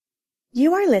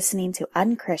You are listening to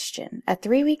Unchristian, a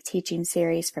 3-week teaching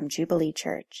series from Jubilee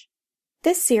Church.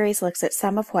 This series looks at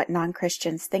some of what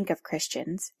non-Christians think of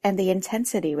Christians and the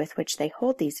intensity with which they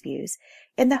hold these views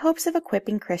in the hopes of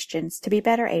equipping Christians to be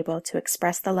better able to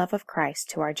express the love of Christ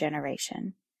to our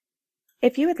generation.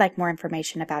 If you would like more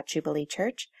information about Jubilee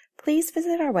Church, please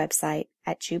visit our website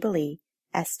at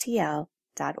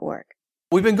jubileestl.org.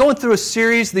 We've been going through a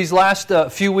series these last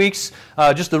few weeks,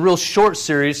 just a real short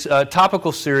series,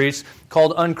 topical series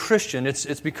called Unchristian.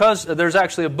 It's because there's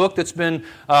actually a book that's been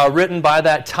written by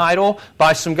that title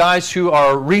by some guys who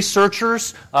are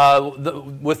researchers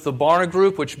with the Barna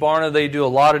Group, which Barna, they do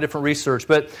a lot of different research.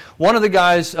 But one of the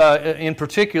guys in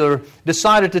particular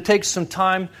decided to take some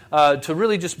time to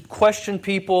really just question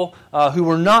people who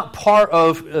were not part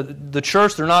of the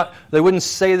church. They wouldn't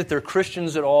say that they're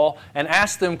Christians at all, and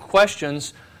ask them questions.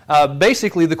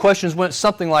 Basically, the questions went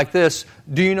something like this: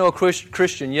 do you know a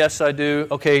Christian? Yes, I do.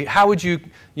 Okay, how would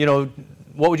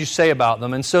what would you say about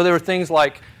them? And so there were things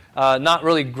like not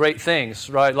really great things,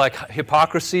 right? Like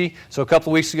hypocrisy. So a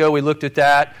couple of weeks ago we looked at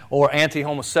that, or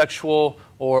anti-homosexual,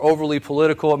 or overly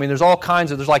political. I mean, there's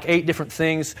like 8 different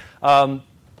things.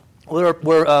 Where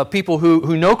people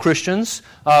who know Christians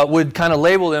would kind of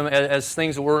label them as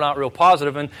things that were not real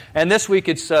positive. And this week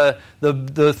it's the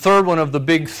third one of the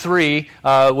big 3,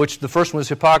 which the first one was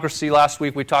hypocrisy. Last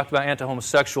week we talked about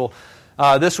anti-homosexual.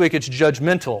 This week it's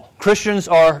judgmental. Christians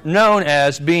are known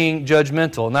as being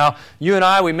judgmental. Now, you and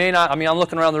I, we may not, I'm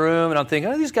looking around the room and I'm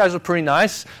thinking, these guys are pretty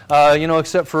nice,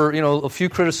 except for, a few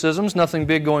criticisms, nothing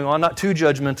big going on, not too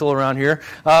judgmental around here.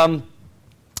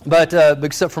 But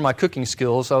except for my cooking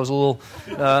skills, I was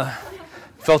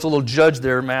felt a little judged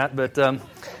there, Matt. But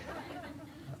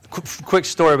quick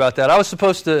story about that. I was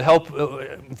supposed to help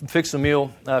fix a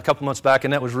meal a couple months back,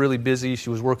 and that was really busy.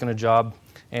 She was working a job,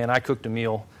 and I cooked a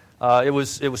meal. It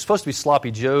was supposed to be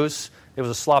sloppy joes. It was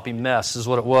a sloppy mess, is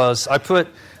what it was. I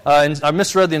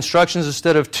misread the instructions.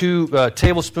 Instead of 2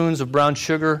 tablespoons of brown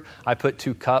sugar, I put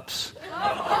 2 cups.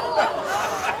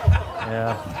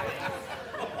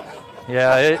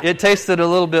 Yeah, it tasted a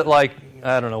little bit like,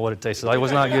 I don't know what it tasted like. It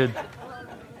was not good.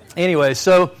 Anyway,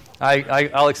 so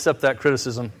I'll accept that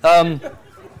criticism.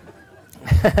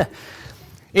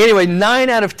 Anyway, 9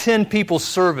 out of 10 people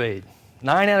surveyed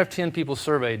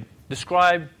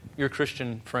describe your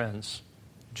Christian friends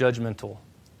judgmental.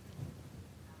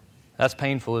 That's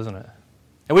painful, isn't it?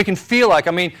 And we can feel like,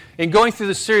 in going through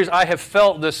this series, I have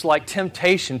felt this like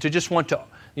temptation to just want to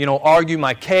argue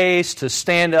my case, to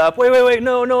stand up. Wait,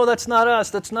 no, that's not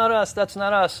us.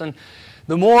 And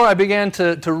the more I began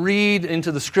to read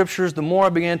into the Scriptures, the more I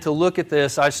began to look at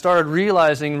this, I started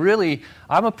realizing, really,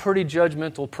 I'm a pretty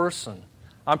judgmental person.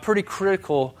 I'm pretty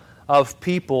critical of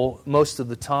people most of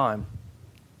the time.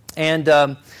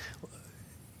 And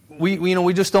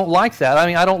we just don't like that.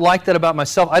 I don't like that about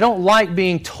myself. I don't like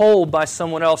being told by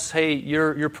someone else, hey,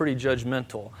 you're pretty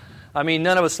judgmental. None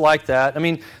of us like that.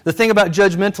 The thing about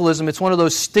judgmentalism, it's one of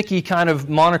those sticky kind of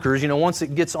monikers. Once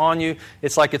it gets on you,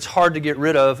 it's like it's hard to get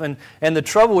rid of. And the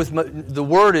trouble with the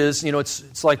word is,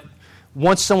 it's like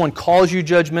once someone calls you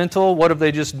judgmental, what have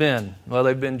they just been? Well,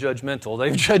 they've been judgmental.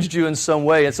 They've judged you in some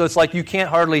way. And so it's like you can't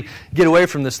hardly get away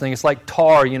from this thing. It's like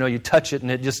tar, you touch it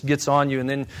and it just gets on you, and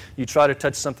then you try to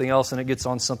touch something else and it gets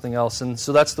on something else. And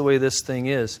so that's the way this thing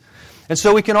is. And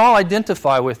so we can all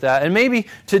identify with that. And maybe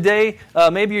today,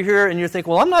 maybe you're here and you're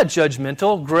thinking, well, I'm not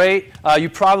judgmental. Great. You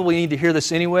probably need to hear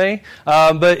this anyway.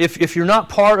 But if you're not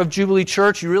part of Jubilee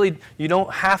Church, you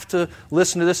don't have to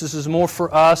listen to this. This is more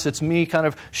for us. It's me kind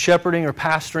of shepherding or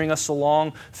pastoring us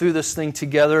along through this thing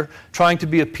together, trying to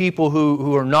be a people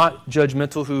who are not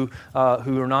judgmental, who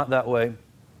are not that way.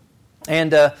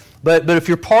 And but if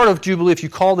you're part of Jubilee, if you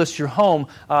call this your home,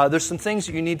 there's some things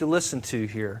that you need to listen to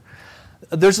here.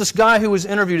 There's this guy who was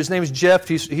interviewed. His name is Jeff.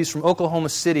 He's from Oklahoma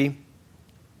City.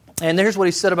 And here's what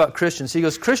he said about Christians. He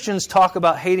goes, Christians talk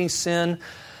about hating sin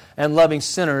and loving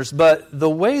sinners, but the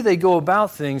way they go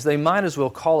about things, they might as well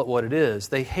call it what it is.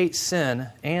 They hate sin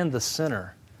and the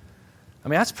sinner.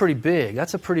 That's pretty big.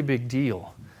 That's a pretty big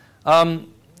deal.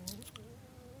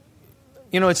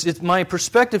 It's my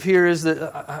perspective here is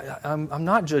that I'm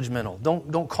not judgmental.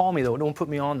 Don't call me though. Don't put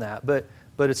me on that. But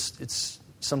it's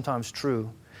sometimes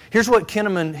true. Here's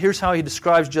how he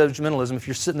describes judgmentalism. If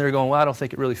you're sitting there going, well, I don't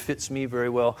think it really fits me very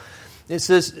well. It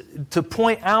says to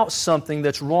point out something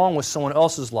that's wrong with someone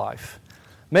else's life,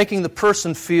 making the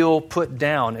person feel put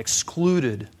down,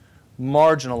 excluded,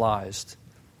 marginalized.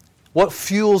 What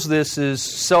fuels this is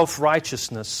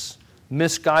self-righteousness,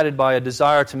 misguided by a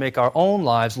desire to make our own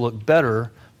lives look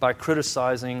better by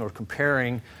criticizing or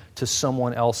comparing to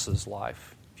someone else's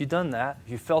life. Have you done that? Have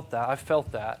you felt that? I've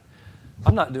felt that.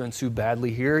 I'm not doing too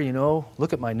badly here,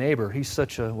 Look at my neighbor. He's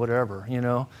such a whatever,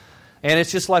 And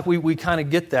it's just like we kind of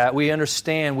get that. We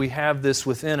understand we have this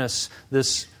within us,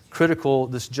 this critical,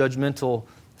 this judgmental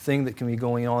thing that can be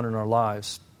going on in our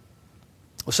lives.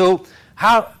 So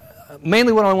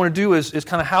mainly what I want to do is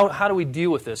kind of how do we deal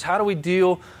with this? How do we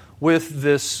deal with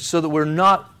this so that we're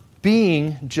not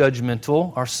being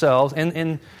judgmental ourselves?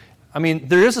 And I mean,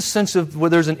 there is a sense of where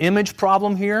there's an image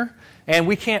problem here. And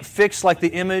we can't fix like the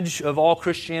image of all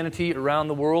Christianity around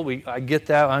the world. I get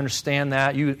that. I understand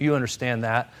that. You understand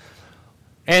that.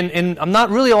 And I'm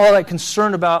not really all that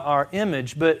concerned about our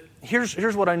image, but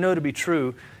here's what I know to be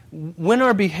true. When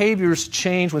our behaviors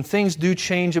change, when things do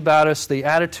change about us, the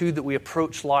attitude that we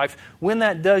approach life, when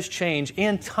that does change,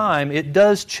 in time, it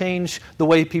does change the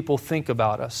way people think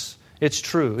about us. It's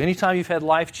true. Anytime you've had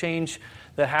life change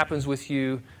that happens with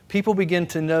you, people begin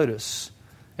to notice.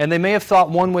 And they may have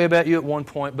thought one way about you at one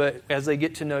point, but as they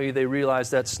get to know you, they realize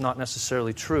that's not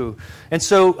necessarily true. And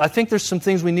so I think there's some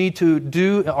things we need to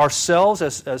do ourselves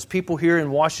as people here in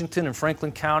Washington and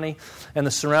Franklin County and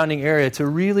the surrounding area to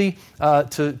really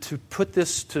to put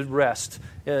this to rest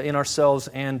in ourselves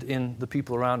and in the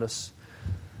people around us.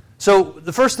 So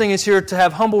the first thing is here to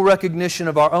have humble recognition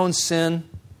of our own sin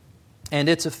and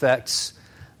its effects.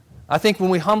 I think when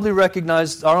we humbly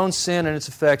recognize our own sin and its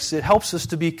effects, it helps us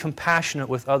to be compassionate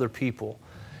with other people.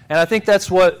 And I think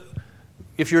that's what,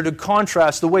 if you're to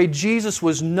contrast the way Jesus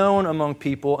was known among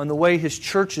people and the way His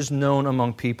church is known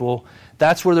among people,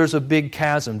 that's where there's a big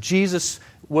chasm. Jesus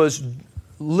was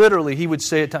literally, he would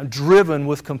say at times, driven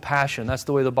with compassion. That's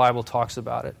the way the Bible talks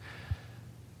about it.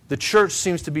 The church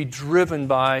seems to be driven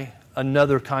by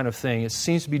another kind of thing. It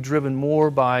seems to be driven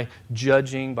more by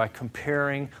judging, by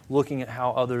comparing, looking at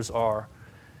how others are.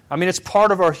 I mean, it's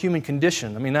part of our human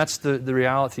condition. I mean, that's the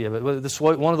reality of it. This is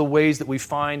one of the ways that we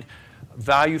find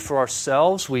value for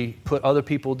ourselves. We put other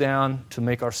people down to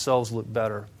make ourselves look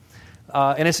better.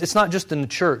 And it's not just in the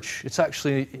church. It's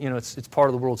actually, it's part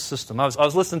of the world system. I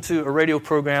was listening to a radio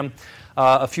program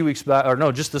a few weeks back, or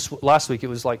no, just this last week. It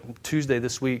was like Tuesday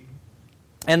this week.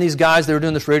 And these guys, they were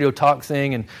doing this radio talk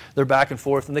thing, and they're back and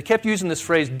forth. And they kept using this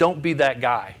phrase, don't be that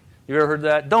guy. You ever heard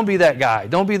that? Don't be that guy.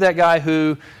 Don't be that guy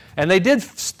who... And they did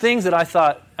things that I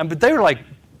thought... But they were like,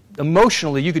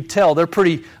 emotionally, you could tell they're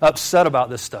pretty upset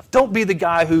about this stuff. Don't be the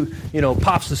guy who,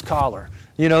 pops his collar.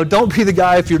 Don't be the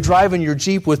guy, if you're driving your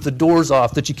Jeep with the doors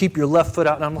off, that you keep your left foot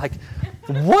out. And I'm like,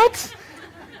 what?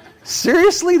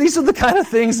 Seriously? These are the kind of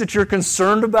things that you're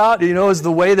concerned about, is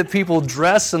the way that people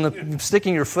dress and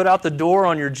sticking your foot out the door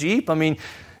on your Jeep? I mean,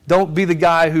 don't be the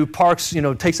guy who parks,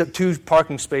 takes up 2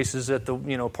 parking spaces at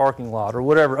the, parking lot or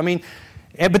whatever. I mean,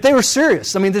 but they were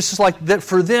serious. I mean, this is like, that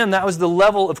for them, that was the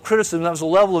level of criticism, that was the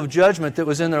level of judgment that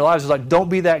was in their lives. It was like, don't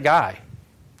be that guy.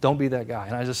 Don't be that guy.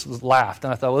 And I just laughed.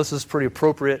 And I thought, well, this is pretty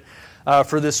appropriate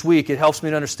for this week. It helps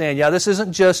me to understand, this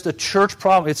isn't just a church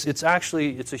problem. It's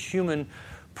a human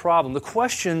problem. The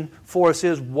question for us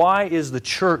is, why is the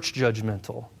church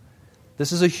judgmental?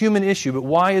 This is a human issue, but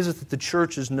why is it that the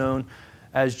church is known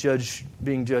as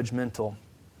being judgmental?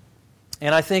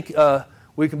 And I think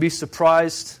we can be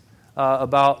surprised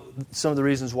about some of the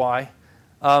reasons why.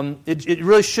 It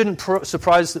really shouldn't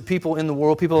surprise that people in the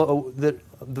world, that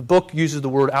the book uses the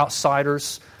word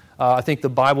outsiders. I think the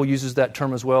Bible uses that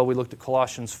term as well. We looked at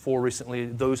Colossians 4 recently,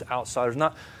 those outsiders.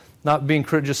 Not being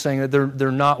critical, just saying that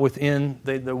they're not within,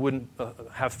 they wouldn't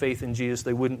have faith in Jesus,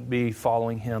 they wouldn't be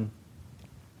following Him.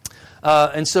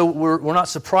 And so we're not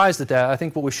surprised at that. I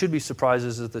think what we should be surprised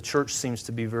is that the church seems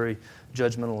to be very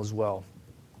judgmental as well.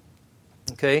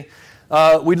 Okay?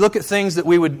 We look at things that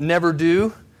we would never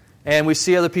do, and we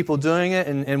see other people doing it,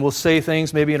 and we'll say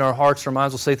things, maybe in our hearts or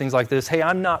minds, we'll say things like this, hey,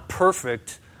 I'm not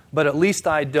perfect, but at least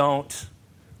I don't,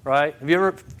 right? Have you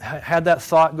ever had that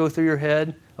thought go through your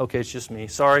head? Okay, it's just me.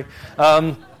 Sorry.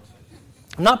 I'm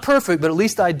not perfect, but at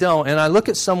least I don't. And I look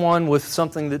at someone with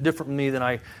something that different from me, then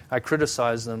I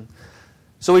criticize them.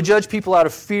 So we judge people out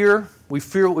of fear. We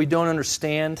fear what we don't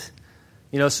understand.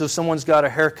 So someone's got a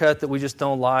haircut that we just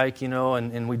don't like,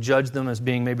 and we judge them as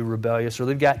being maybe rebellious. Or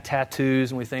they've got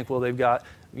tattoos, and we think, well, they've got,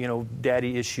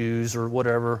 daddy issues or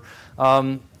whatever.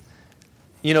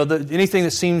 Anything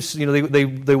that seems,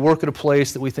 they work at a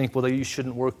place that we think, well, you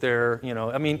shouldn't work there.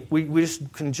 I mean, we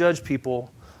just can judge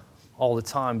people all the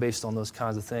time based on those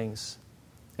kinds of things.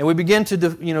 And we begin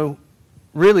to,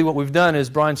 really what we've done is,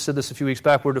 Brian said this a few weeks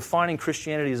back, we're defining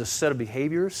Christianity as a set of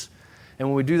behaviors. And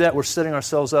when we do that, we're setting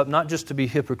ourselves up not just to be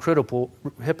hypocritical,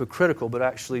 but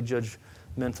actually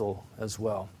judgmental as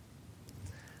well.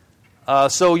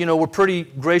 So, we're pretty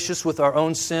gracious with our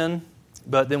own sin,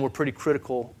 but then we're pretty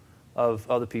critical of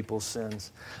other people's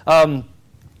sins.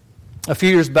 a few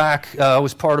years back, I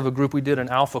was part of a group. We did an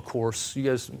Alpha course. You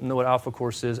guys know what Alpha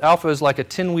course is. Alpha is like a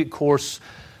 10-week course,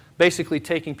 basically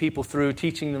taking people through,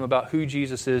 teaching them about who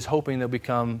Jesus is, hoping they'll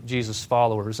become Jesus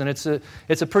followers. And it's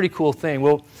a pretty cool thing.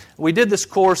 Well, we did this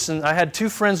course, and I had two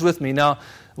friends with me. Now,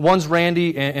 one's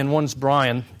Randy and one's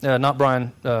Brian. Not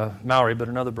Brian Mowry, but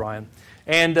another Brian.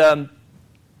 And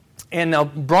now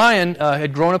Brian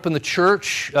had grown up in the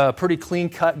church, pretty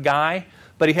clean-cut guy,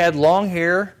 but he had long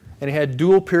hair, and he had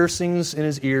dual piercings in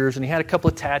his ears, and he had a couple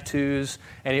of tattoos,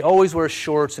 and he always wears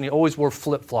shorts, and he always wore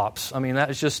flip-flops. I mean, that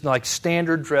is just like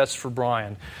standard dress for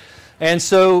Brian. And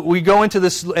so we go into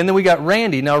this, and then we got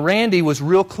Randy. Now, Randy was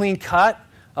real clean-cut.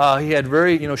 He had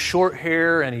very, short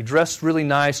hair, and he dressed really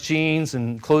nice, jeans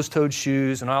and closed-toed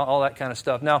shoes and all that kind of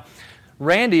stuff. Now,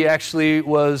 Randy actually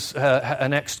was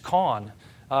an ex-con.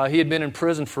 He had been in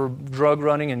prison for drug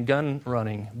running and gun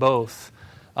running, both.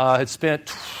 Had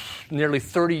spent nearly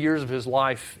 30 years of his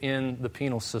life in the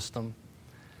penal system.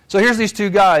 So here's these two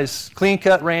guys,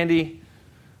 clean-cut Randy,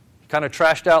 kind of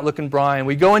trashed out looking Brian.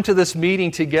 We go into this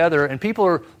meeting together, and people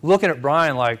are looking at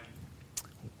Brian like,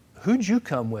 who'd you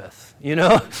come with?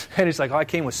 And he's like, I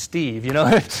came with Steve,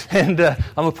 and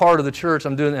I'm a part of the church.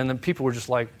 I'm doing, and then people were just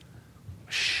like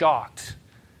shocked.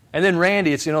 And then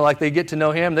Randy, it's like they get to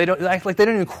know him. They don't act like they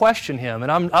don't even question him. And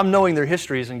I'm knowing their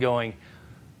histories and going,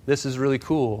 this is really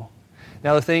cool.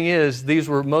 Now, the thing is, these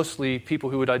were mostly people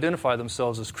who would identify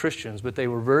themselves as Christians, but they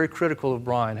were very critical of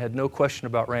Brian, had no question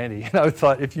about Randy. And I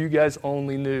thought, if you guys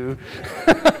only knew.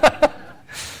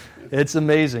 It's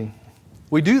amazing.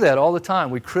 We do that all the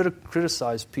time. We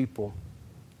criticize people.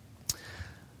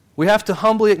 We have to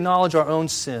humbly acknowledge our own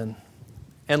sin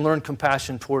and learn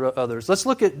compassion toward others. Let's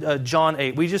look at John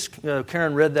 8.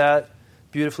 Karen read that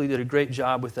beautifully, did a great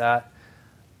job with that.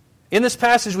 In this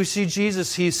passage, we see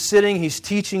Jesus, he's sitting, he's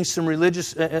teaching some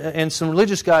religious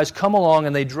guys come along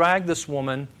and they drag this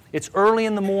woman. It's early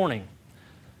in the morning.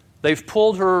 They've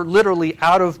pulled her literally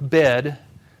out of bed,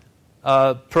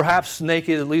 perhaps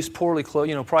naked, at least poorly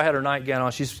clothed, probably had her nightgown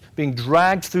on. She's being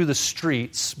dragged through the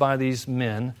streets by these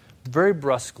men, very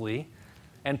brusquely,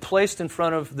 and placed in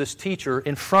front of this teacher,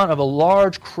 in front of a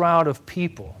large crowd of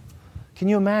people. Can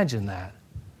you imagine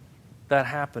that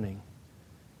happening?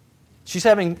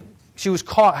 She was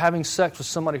caught having sex with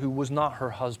somebody who was not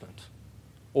her husband.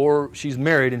 Or she's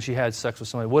married and she had sex with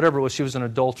somebody. Whatever it was, she was an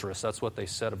adulteress. That's what they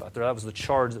said about her. That was the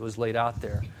charge that was laid out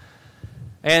there.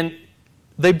 And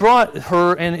they brought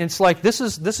her, and it's like, this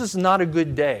is not a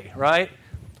good day, right?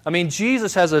 I mean,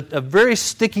 Jesus has a very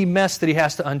sticky mess that he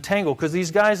has to untangle, because these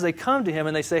guys, they come to him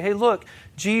and they say, hey, look,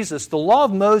 Jesus, the law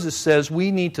of Moses says we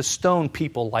need to stone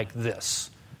people like this.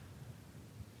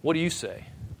 What do you say?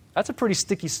 That's a pretty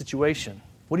sticky situation.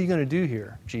 What are you going to do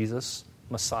here, Jesus,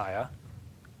 Messiah?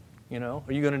 Are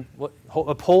you going to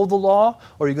uphold the law,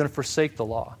 or are you going to forsake the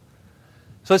law?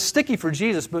 So it's sticky for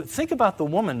Jesus, but think about the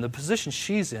woman, the position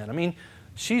she's in. I mean,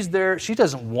 she's there. She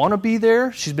doesn't want to be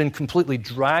there. She's been completely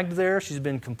dragged there. She's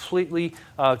been completely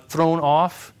thrown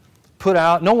off, put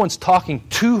out. No one's talking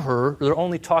to her. They're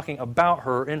only talking about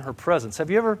her in her presence.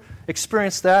 Have you ever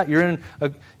experienced that? You're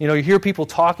you hear people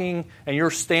talking, and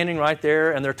you're standing right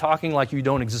there, and they're talking like you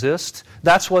don't exist.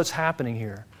 That's what's happening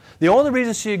here. The only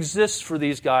reason she exists for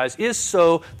these guys is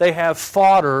so they have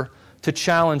fodder to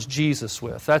challenge Jesus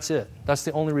with. That's it. That's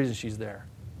the only reason she's there.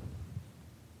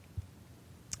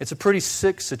 It's a pretty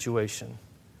sick situation.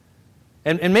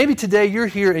 And maybe today you're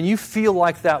here and you feel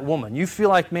like that woman. You feel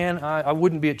like, man, I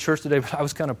wouldn't be at church today, but I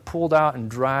was kind of pulled out and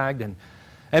dragged.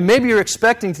 And maybe you're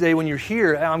expecting today when you're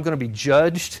here, I'm going to be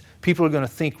judged. People are going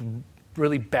to think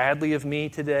really badly of me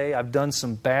today. I've done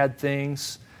some bad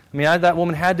things. I mean, that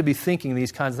woman had to be thinking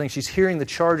these kinds of things. She's hearing the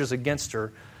charges against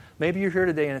her. Maybe you're here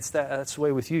today and that's the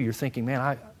way with you. You're thinking,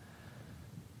 man,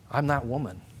 I'm that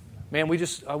woman. Man, we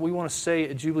want to say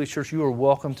at Jubilee Church, you are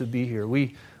welcome to be here.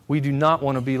 We do not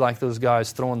want to be like those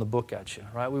guys throwing the book at you,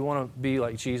 right? We want to be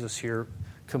like Jesus here,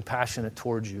 compassionate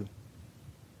towards you.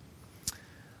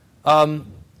 And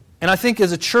I think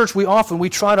as a church, we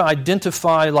try to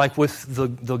identify like with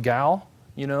the gal,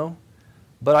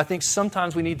 but I think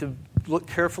sometimes we need to look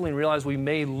carefully and realize we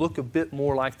may look a bit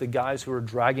more like the guys who are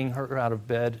dragging her out of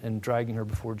bed and dragging her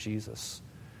before Jesus.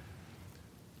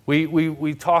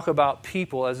 We talk about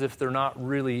people as if they're not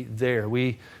really there.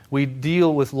 We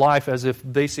deal with life as if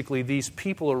basically these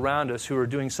people around us who are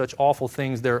doing such awful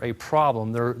things, they're a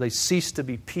problem. They cease to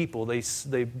be people.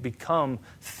 They become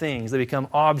things. They become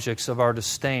objects of our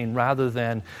disdain rather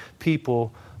than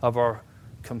people of our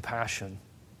compassion.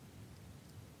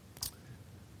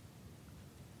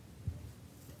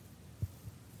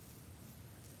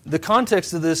 the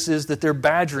context of this is that they're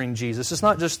badgering Jesus. It's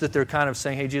not just that they're kind of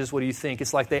saying, hey, Jesus, what do you think?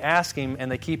 It's like they ask him,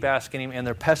 and they keep asking him, and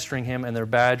they're pestering him, and they're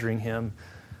badgering him.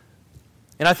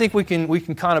 And I think we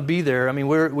can kind of be there. I mean,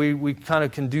 we kind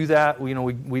of can do that.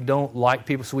 We don't like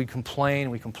people, so we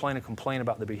complain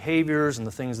about the behaviors and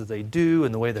the things that they do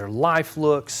and the way their life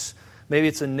looks. Maybe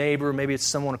it's a neighbor, maybe it's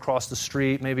someone across the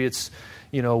street, maybe it's,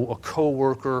 a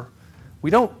coworker.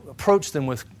 We don't approach them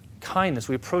with kindness.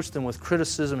 We approach them with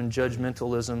criticism and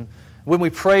judgmentalism. When we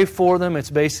pray for them, it's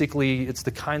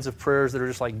the kinds of prayers that are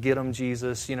just like, get them,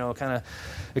 Jesus, kind of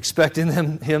expecting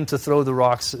him to throw the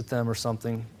rocks at them or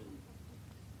something.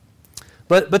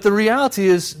 But the reality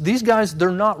is, these guys,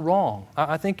 they're not wrong.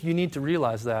 I think you need to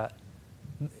realize that.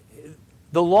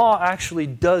 The law actually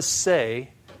does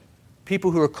say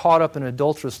people who are caught up in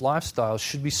adulterous lifestyles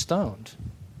should be stoned.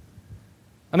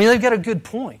 I mean, they've got a good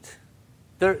point.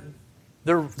 They're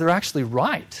actually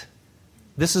right.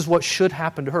 This is what should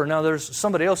happen to her. Now, there's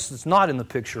somebody else that's not in the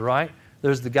picture, right?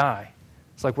 There's the guy.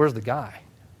 It's like, where's the guy?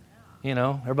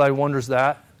 Everybody wonders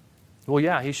that. Well,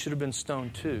 yeah, he should have been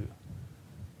stoned too.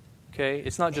 Okay,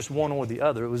 it's not just one or the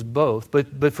other; it was both.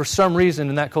 But for some reason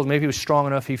in that culture, maybe he was strong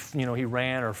enough. He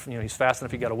ran, or he's fast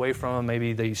enough. He got away from him.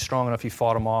 Maybe he's strong enough. He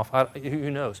fought him off. Who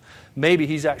knows? Maybe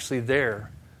he's actually there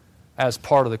as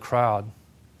part of the crowd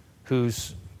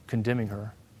who's condemning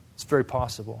her. It's very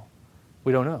possible.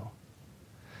 We don't know.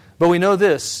 But we know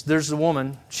this: there's a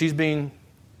woman. She's being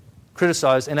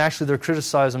criticized, and actually their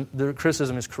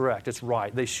criticism is correct. It's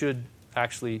right. They should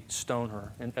actually stone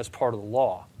her as part of the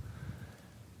law.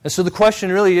 And so the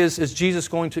question really is Jesus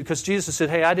going to, because Jesus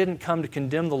said, hey, I didn't come to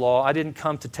condemn the law. I didn't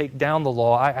come to take down the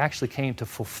law. I actually came to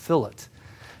fulfill it.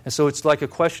 And so it's like a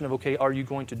question of, okay, are you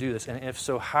going to do this? And if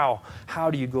so, how? How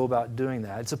do you go about doing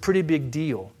that? It's a pretty big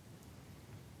deal.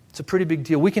 It's a pretty big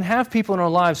deal. We can have people in our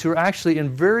lives who are actually in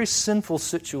very sinful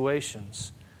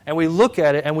situations. And we look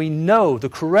at it and we know the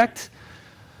correct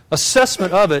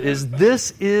assessment of it is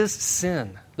this is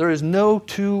sin. There is no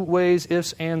two ways,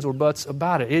 ifs, ands, or buts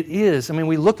about it. It is. I mean,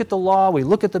 we look at the law, we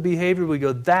look at the behavior, we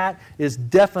go, that is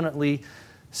definitely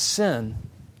sin.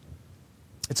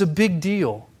 It's a big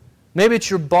deal. Maybe it's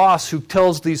your boss who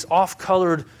tells these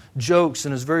off-colored jokes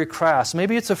and is very crass.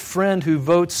 Maybe it's a friend who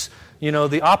votes,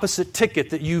 the opposite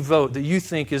ticket that you vote, that you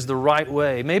think is the right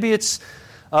way. Maybe it's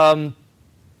a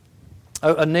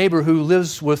neighbor who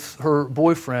lives with her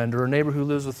boyfriend, or a neighbor who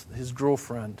lives with his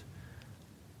girlfriend.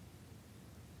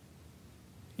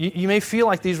 You may feel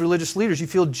like these religious leaders, you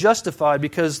feel justified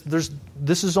because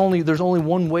there's only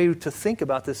one way to think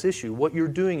about this issue. What you're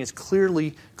doing is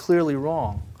clearly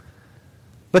wrong.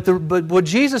 But what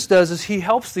Jesus does is He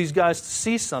helps these guys to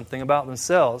see something about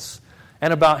themselves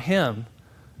and about Him.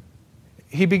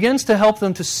 He begins to help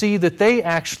them to see that they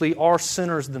actually are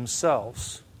sinners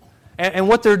themselves. And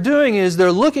what they're doing is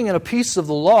they're looking at a piece of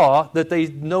the law that they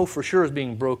know for sure is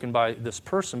being broken by this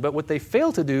person. But what they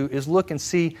fail to do is look and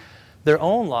see their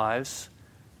own lives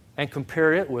and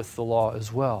compare it with the law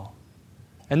as well.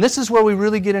 And this is where we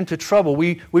really get into trouble.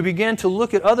 We begin to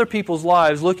look at other people's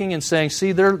lives, looking and saying,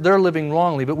 see, they're living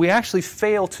wrongly. But we actually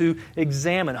fail to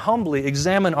humbly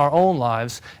examine our own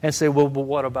lives and say, well, but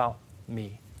what about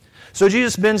me? So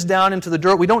Jesus bends down into the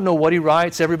dirt. We don't know what He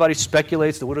writes. Everybody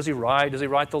speculates. What does He write? Does He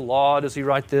write the law? Does He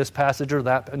write this passage or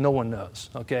that? No one knows.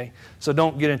 Okay? So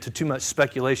don't get into too much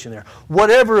speculation there.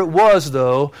 Whatever it was,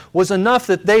 though, was enough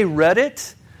that they read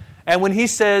it. And when He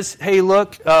says, hey,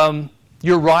 look,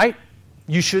 you're right.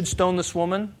 You should stone this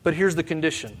woman. But here's the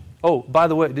condition. Oh, by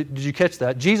the way, did you catch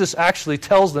that? Jesus actually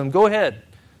tells them, go ahead,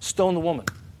 stone the woman.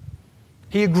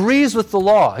 He agrees with the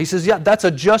law. He says, yeah, that's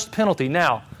a just penalty.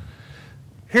 Now,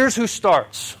 here's who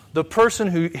starts. The person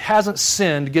who hasn't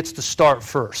sinned gets to start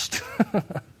first.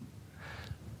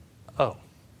 Oh.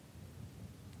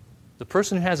 The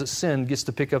person who hasn't sinned gets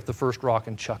to pick up the first rock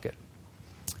and chuck it.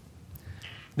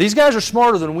 These guys are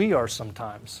smarter than we are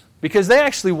sometimes because they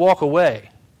actually walk away.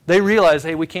 They realize,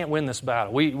 hey, we can't win this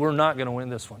battle. We're not going to win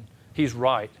this one. He's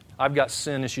right. I've got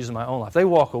sin issues in my own life. They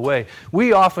walk away.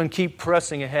 We often keep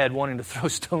pressing ahead, wanting to throw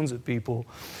stones at people.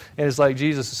 And it's like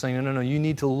Jesus is saying, no, you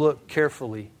need to look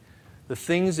carefully. The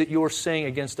things that you're saying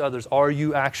against others, are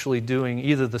you actually doing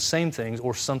either the same things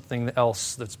or something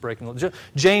else that's breaking the law?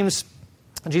 James,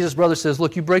 Jesus' brother, says,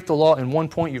 look, you break the law in one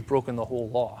point, you've broken the whole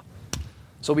law.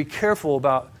 So be careful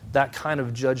about that kind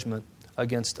of judgment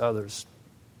against others.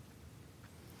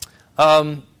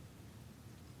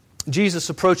 Jesus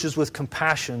approaches with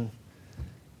compassion,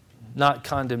 not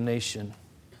condemnation.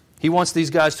 He wants these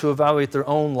guys to evaluate their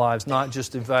own lives, not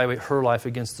just evaluate her life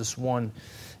against this one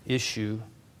issue.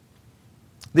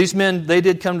 These men, they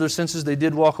did come to their senses, they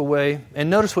did walk away.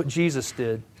 And notice what Jesus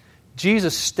did.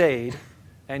 Jesus stayed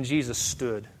and Jesus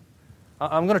stood.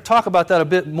 I'm going to talk about that a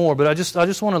bit more, but I just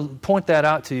want to point that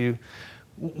out to you.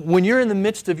 When you're in the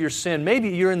midst of your sin, maybe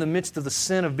you're in the midst of the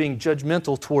sin of being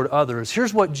judgmental toward others,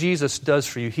 here's what Jesus does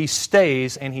for you. He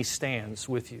stays and He stands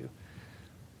with you.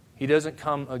 He doesn't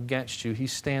come against you. He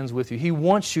stands with you. He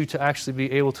wants you to actually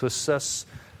be able to assess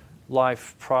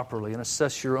life properly and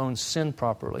assess your own sin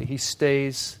properly. He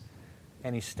stays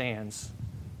and He stands.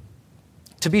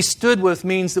 To be stood with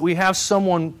means that we have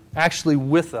someone actually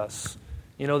with us.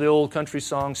 You know the old country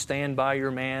song, "Stand by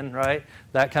your man," right?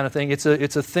 That kind of thing. It's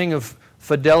a thing of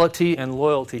fidelity and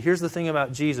loyalty. Here's the thing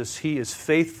about Jesus. He is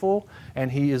faithful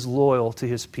and He is loyal to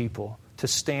His people, to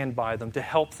stand by them, to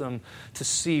help them to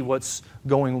see what's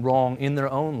going wrong in their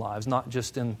own lives, not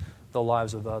just in the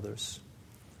lives of others.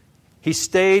 He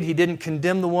stayed. He didn't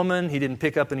condemn the woman. He didn't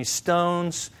pick up any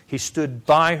stones. He stood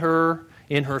by her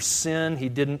in her sin. He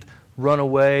didn't run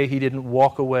away. He didn't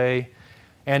walk away.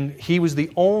 And He was the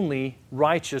only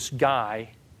righteous guy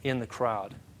in the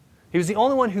crowd. He was the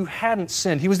only one who hadn't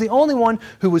sinned. He was the only one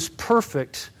who was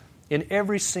perfect in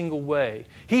every single way.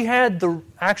 He had the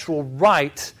actual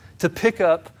right to pick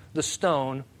up the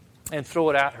stone and throw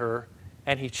it at her,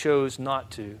 and He chose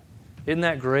not to. Isn't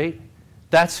that great?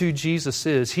 That's who Jesus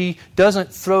is. He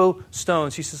doesn't throw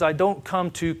stones. He says, "I don't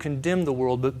come to condemn the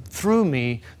world, but through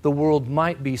me the world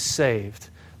might be saved."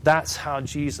 That's how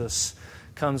Jesus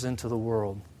comes into the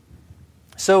world.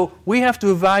 So we have to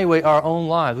evaluate our own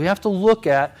lives. We have to look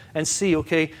at and see,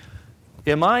 okay,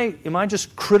 am I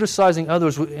just criticizing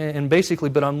others and basically,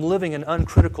 but I'm living an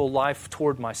uncritical life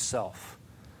toward myself?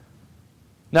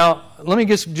 Now, let me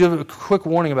just give a quick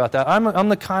warning about that. I'm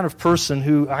the kind of person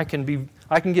who I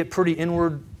can get pretty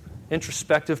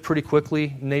introspective pretty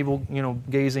quickly, navel,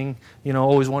 gazing,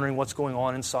 always wondering what's going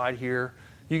on inside here.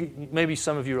 Maybe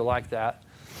some of you are like that.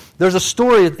 There's a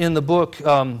story in the book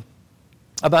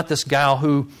about this gal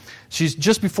who, she's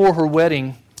just before her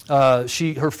wedding, her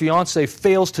fiancé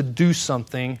fails to do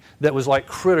something that was like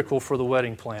critical for the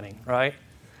wedding planning, right?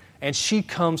 And she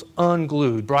comes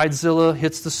unglued. Bridezilla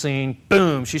hits the scene.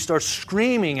 Boom! She starts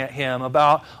screaming at him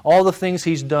about all the things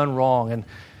he's done wrong.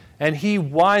 And he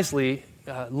wisely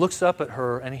looks up at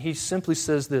her and he simply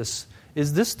says this,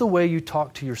 "Is this the way you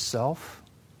talk to yourself?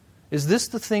 Is this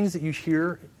the things that you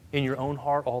hear in your own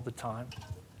heart all the time?"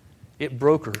 It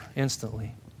broke her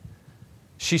instantly.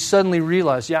 She suddenly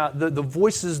realized, the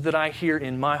voices that I hear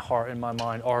in my heart and my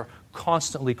mind are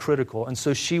constantly critical. And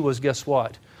so she was, guess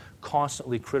what?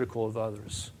 Constantly critical of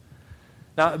others.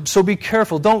 Now, so be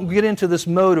careful. Don't get into this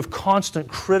mode of constant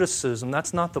criticism.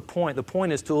 That's not the point. The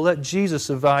point is to let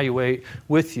Jesus evaluate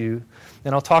with you.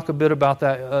 And I'll talk a bit about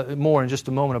that more in just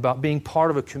a moment, about being part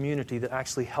of a community that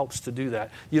actually helps to do that.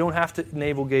 You don't have to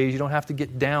navel gaze. You don't have to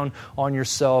get down on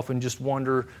yourself and just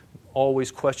wonder,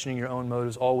 always questioning your own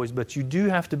motives, always. But you do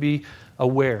have to be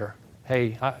aware.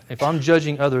 Hey, if I'm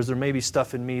judging others, there may be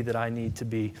stuff in me that I need to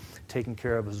be taken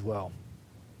care of as well.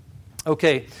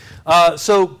 Okay,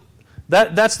 so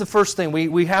that's the first thing.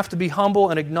 We have to be humble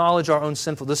and acknowledge our own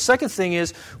sinfulness. The second thing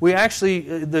is, we actually,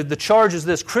 the charge is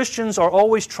this: Christians are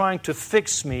always trying to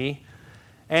fix me,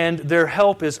 and their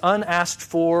help is unasked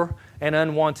for and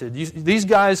unwanted. These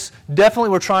guys definitely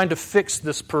were trying to fix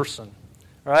this person,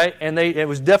 right? And it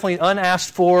was definitely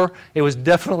unasked for, it was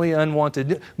definitely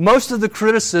unwanted. Most of the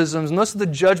criticisms, most of the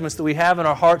judgments that we have in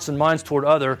our hearts and minds toward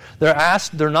others,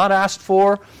 they're not asked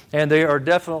for, and they are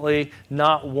definitely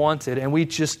not wanted. And we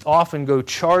just often go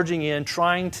charging in,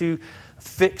 trying to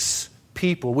fix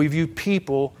people. We view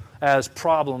people as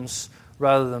problems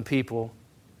rather than people.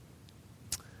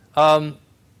 But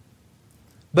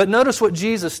notice what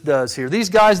Jesus does here. These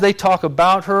guys, they talk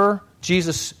about her.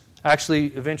 Jesus actually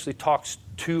eventually talks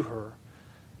to her.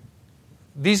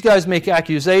 These guys make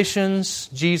accusations.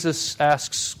 Jesus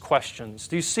asks questions.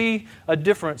 Do you see a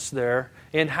difference there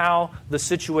in how the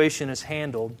situation is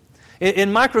handled?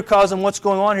 In microcosm, what's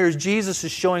going on here is Jesus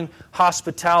is showing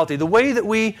hospitality. The way that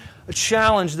we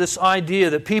challenge this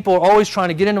idea that people are always trying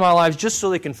to get into my lives just so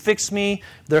they can fix me,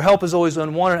 their help is always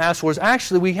unwanted and asked for, is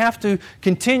actually we have to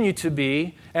continue to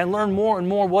be and learn more and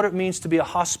more what it means to be a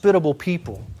hospitable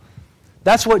people.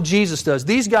 That's what Jesus does.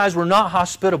 These guys were not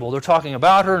hospitable. They're talking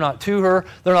about her, not to her.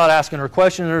 They're not asking her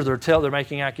questions. They're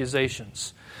making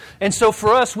accusations. And so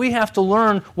for us, we have to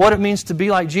learn what it means to be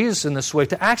like Jesus in this way,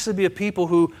 to actually be a people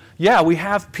who, we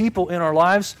have people in our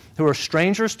lives who are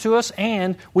strangers to us,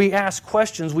 and we ask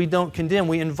questions, we don't condemn.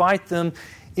 We invite them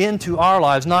into our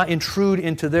lives, not intrude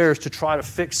into theirs to try to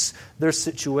fix their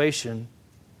situation.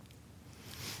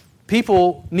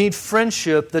 People need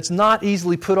friendship that's not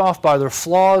easily put off by their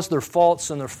flaws, their faults,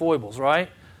 and their foibles, right?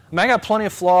 I mean, I got plenty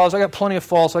of flaws, I got plenty of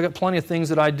faults, I got plenty of things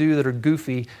that I do that are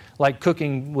goofy, like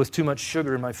cooking with too much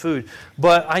sugar in my food.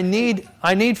 But I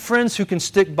need friends who can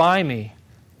stick by me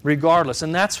regardless.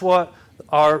 And that's what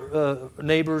our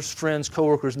neighbors, friends,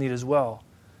 coworkers need as well.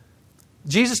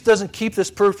 Jesus doesn't keep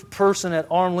this person at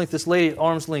arm's length, this lady at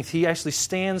arm's length. He actually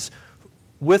stands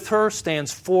with her,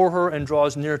 stands for her, and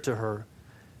draws near to her.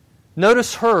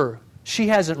 Notice her. She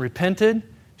hasn't repented.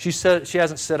 She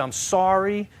hasn't said, I'm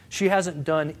sorry. She hasn't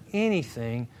done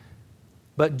anything.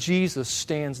 But Jesus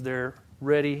stands there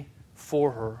ready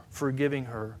for her, forgiving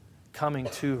her, coming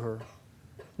to her.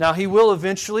 Now, He will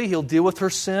eventually, He'll deal with her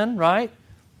sin, right?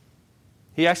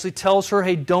 He actually tells her,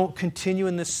 hey, don't continue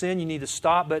in this sin. You need to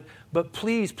stop. But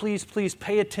please, please, please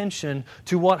pay attention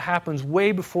to what happens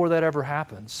way before that ever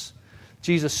happens.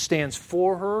 Jesus stands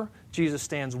for her. Jesus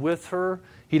stands with her.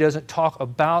 He doesn't talk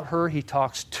about her. He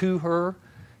talks to her.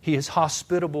 He is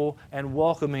hospitable and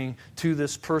welcoming to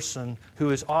this person who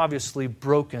is obviously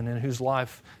broken and whose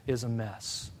life is a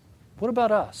mess. What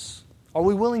about us? Are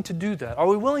we willing to do that? Are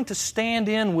we willing to stand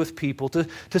in with people,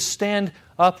 to stand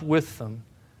up with them,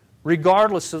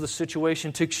 regardless of the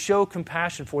situation, to show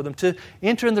compassion for them, to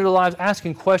enter into their lives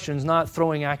asking questions, not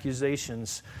throwing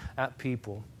accusations at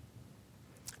people?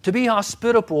 To be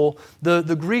hospitable,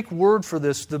 the Greek word for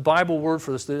this, the Bible word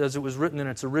for this, as it was written in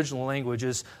its original language,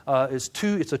 it's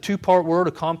a two-part word,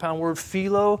 a compound word,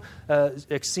 philo,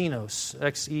 xenos,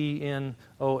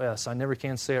 X-E-N-O-S. I never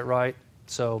can say it right,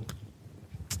 so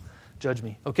judge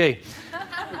me. Okay.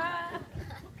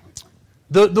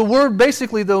 The word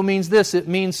basically, though, means this. It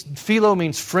means, philo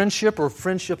means friendship or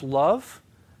friendship love,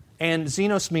 and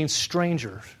xenos means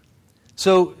stranger.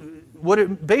 So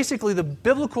basically the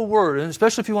biblical word, and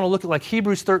especially if you want to look at like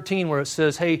Hebrews 13 where it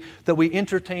says, hey, that we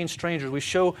entertain strangers, we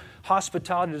show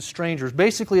hospitality to strangers.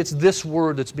 Basically it's this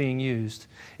word that's being used.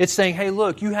 It's saying, hey,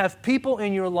 look, you have people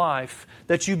in your life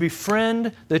that you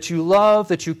befriend, that you love,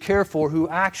 that you care for, who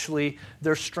actually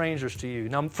they're strangers to you.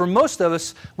 Now, for most of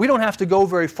us, we don't have to go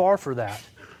very far for that.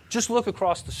 Just look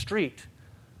across the street.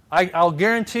 I'll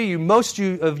guarantee you, most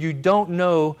of you don't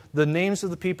know the names of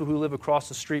the people who live across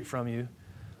the street from you,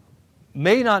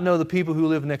 may not know the people who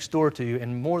live next door to you,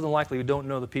 and more than likely you don't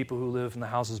know the people who live in the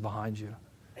houses behind you.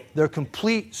 They're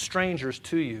complete strangers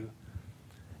to you.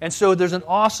 And so there's an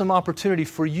awesome opportunity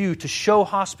for you to show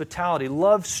hospitality,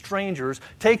 love strangers,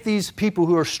 take these people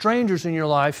who are strangers in your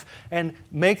life and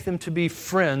make them to be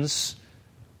friends.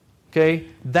 Okay?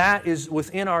 That is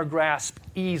within our grasp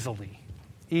easily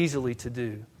to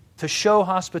do. To show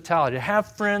hospitality, to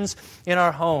have friends in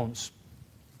our homes.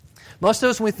 Most of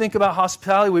us, when we think about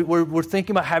hospitality, we're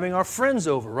thinking about having our friends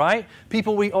over, right?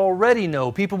 People we already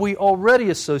know, people we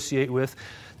already associate with.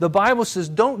 The Bible says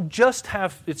don't just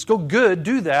have, it's good,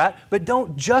 do that, but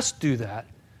don't just do that.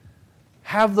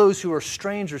 Have those who are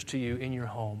strangers to you in your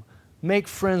home. Make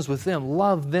friends with them,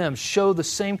 love them, show the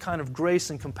same kind of grace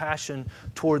and compassion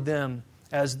toward them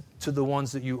as to the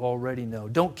ones that you already know.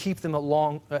 Don't keep them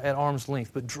at arm's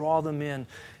length, but draw them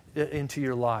into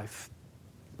your life.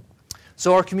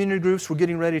 So our community groups, we're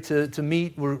getting ready to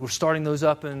meet. We're starting those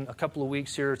up in a couple of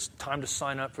weeks here. It's time to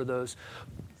sign up for those.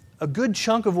 A good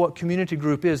chunk of what community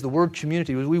group is, the word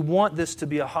community, we want this to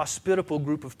be a hospitable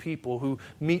group of people who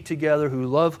meet together, who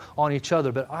love on each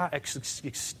other, but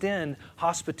extend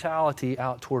hospitality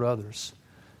out toward others.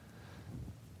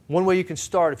 One way you can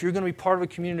start, if you're going to be part of a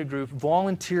community group,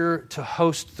 volunteer to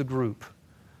host the group.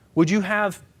 Would you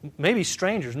have maybe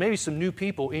strangers, maybe some new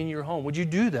people in your home? Would you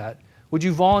do that? Would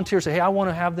you volunteer, say, hey, I want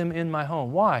to have them in my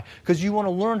home? Why? Because you want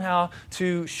to learn how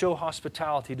to show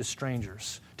hospitality to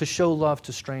strangers, to show love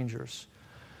to strangers.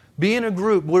 Be in a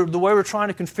group. The way we're trying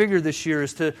to configure this year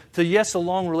is to yes,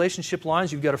 along relationship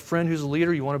lines. You've got a friend who's a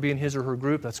leader. You want to be in his or her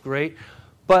group. That's great.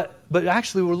 But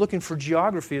actually, we're looking for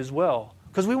geography as well.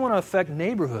 Because we want to affect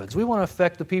neighborhoods. We want to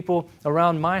affect the people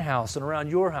around my house and around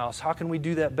your house. How can we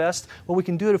do that best? Well, we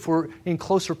can do it if we're in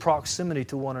closer proximity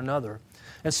to one another.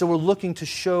 And so we're looking to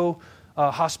show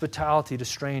hospitality to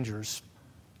strangers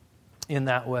in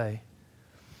that way.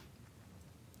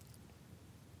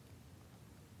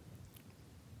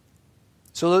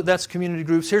 So that's community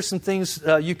groups. Here's some things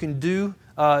you can do.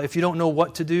 If you don't know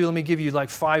what to do, let me give you like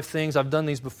 5 things. I've done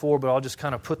these before, but I'll just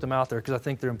kind of put them out there because I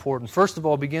think they're important. First of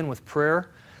all, begin with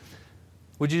prayer.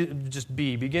 Would you just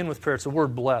begin with prayer? It's the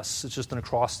word bless. It's just an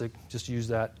acrostic. Just use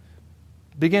that.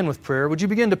 Begin with prayer. Would you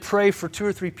begin to pray for 2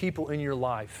 or 3 people in your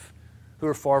life who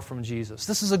are far from Jesus?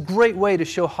 This is a great way to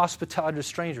show hospitality to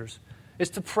strangers, is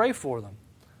to pray for them.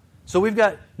 So we've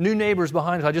got new neighbors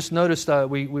behind us. I just noticed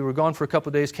we were gone for a couple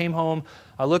of days, came home,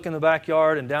 I look in the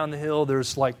backyard and down the hill, there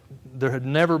had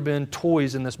never been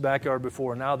toys in this backyard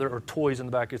before. Now there are toys in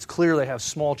the back. It's clear they have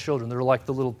small children. They're like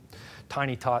the little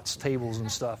Tiny Tots tables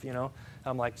and stuff, you know.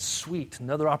 I'm like, sweet,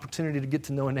 another opportunity to get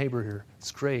to know a neighbor here.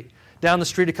 It's great. Down the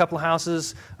street, a couple of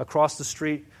houses. Across the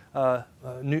street,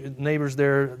 new neighbors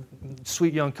there,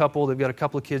 sweet young couple. They've got a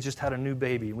couple of kids, just had a new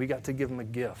baby. We got to give them a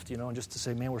gift, you know, and just to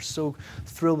say, man, we're so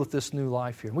thrilled with this new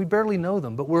life here. And we barely know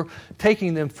them, but we're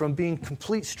taking them from being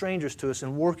complete strangers to us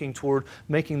and working toward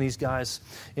making these guys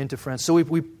into friends. So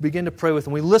we begin to pray with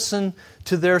them. We listen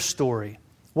to their story.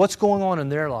 What's going on in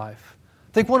their life?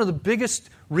 I think one of the biggest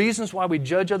reasons why we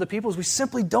judge other people is we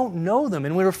simply don't know them,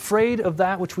 and we're afraid of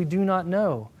that which we do not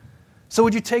know. So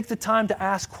would you take the time to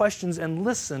ask questions and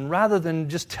listen rather than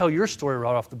just tell your story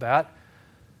right off the bat?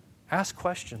 Ask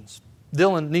questions.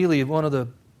 Dylan Neely, one of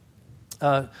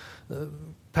the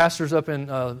pastors up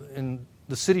in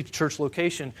the city church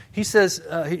location, he says,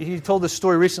 he told this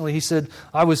story recently. He said,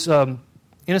 I was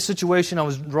in a situation, I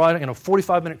was riding in a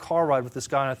 45-minute car ride with this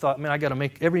guy, and I thought, man, I got to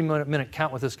make every minute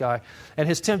count with this guy. And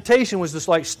his temptation was just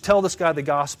like, tell this guy the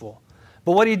gospel.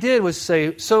 But what he did was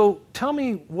say, so tell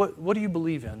me, what do you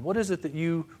believe in? What is it that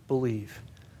you believe?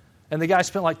 And the guy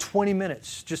spent like 20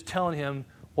 minutes just telling him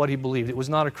what he believed. It was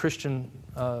not a Christian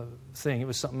thing. It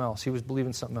was something else. He was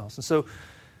believing something else. And so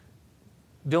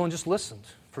Dylan just listened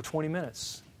for 20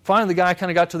 minutes. Finally, the guy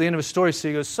kind of got to the end of his story, so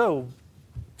he goes, so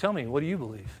tell me, what do you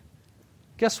believe?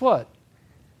 Guess what?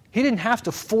 He didn't have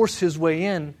to force his way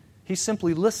in. He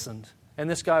simply listened. And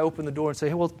this guy opened the door and said,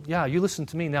 hey, well, yeah, you listen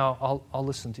to me, now I'll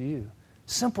listen to you.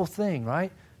 Simple thing, right?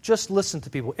 Just listen to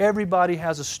people. Everybody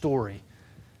has a story.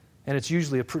 And it's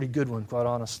usually a pretty good one, quite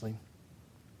honestly.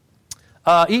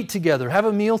 Eat together. Have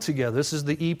a meal together. This is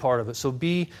the E part of it. So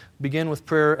B, begin with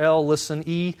prayer. L, listen.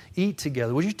 E, eat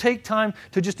together. Would you take time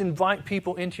to just invite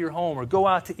people into your home or go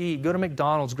out to eat? Go to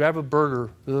McDonald's, grab a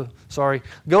burger.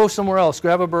 Go somewhere else,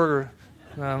 grab a burger.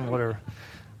 Whatever.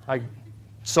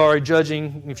 Sorry,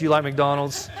 judging if you like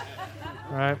McDonald's.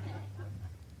 All right?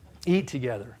 Eat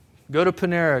together. Go to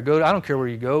Panera. I don't care where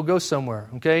you go. Go somewhere,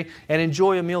 okay? And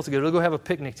enjoy a meal together. Go have a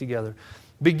picnic together.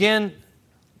 Begin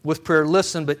with prayer,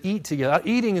 listen, but eat together.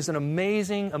 Eating is an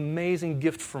amazing, amazing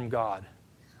gift from God.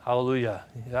 Hallelujah.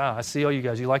 Yeah, I see all you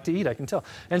guys. You like to eat, I can tell.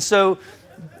 And so,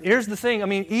 here's the thing. I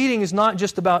mean, eating is not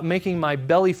just about making my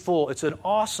belly full. It's an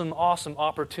awesome, awesome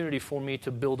opportunity for me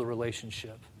to build a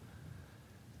relationship.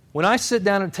 When I sit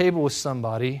down at a table with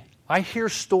somebody, I hear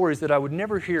stories that I would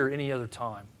never hear any other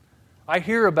time. I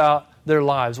hear about their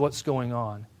lives, what's going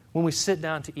on. When we sit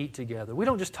down to eat together, we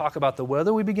don't just talk about the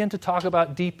weather, we begin to talk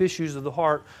about deep issues of the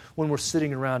heart when we're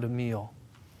sitting around a meal.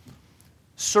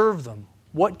 Serve them.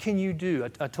 What can you do?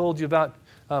 I told you about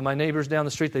my neighbors down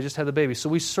the street, they just had the baby. So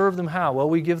we serve them how? Well,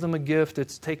 we give them a gift.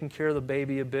 It's taking care of the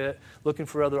baby a bit, looking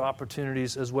for other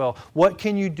opportunities as well. What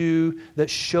can you do that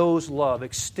shows love?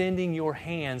 Extending your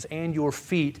hands and your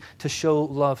feet to show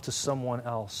love to someone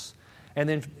else. And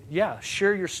then,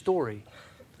 share your story.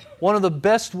 One of the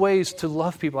best ways to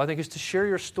love people, I think, is to share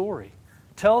your story.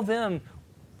 Tell them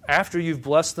after you've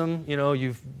blessed them,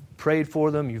 you've prayed for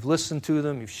them, you've listened to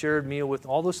them, you've shared meal with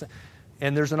them, all those things.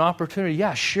 And there's an opportunity,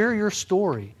 share your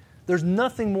story. There's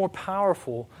nothing more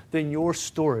powerful than your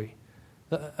story.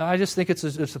 I just think it's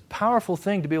a powerful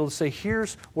thing to be able to say,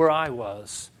 here's where I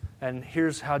was, and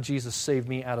here's how Jesus saved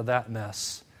me out of that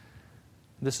mess.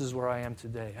 This is where I am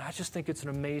today. I just think it's an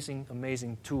amazing,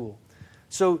 amazing tool.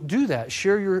 So do that.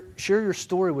 Share your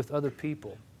story with other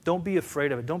people. Don't be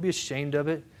afraid of it. Don't be ashamed of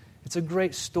it. It's a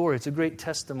great story. It's a great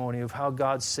testimony of how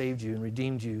God saved you and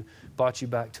redeemed you, brought you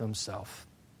back to Himself.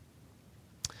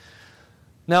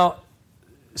 Now,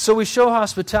 so we show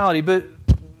hospitality, but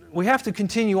we have to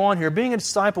continue on here. Being a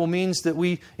disciple means that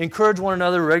we encourage one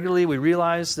another regularly. We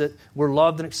realize that we're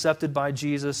loved and accepted by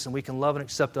Jesus, and we can love and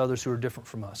accept others who are different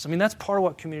from us. I mean, that's part of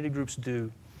what community groups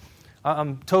do.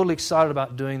 I'm totally excited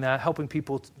about doing that, helping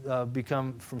people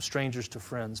become from strangers to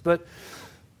friends. But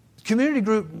community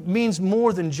group means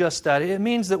more than just that. It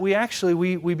means that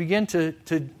we begin to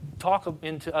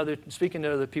speak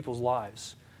into other people's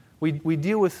lives. We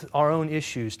deal with our own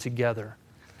issues together.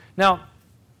 Now,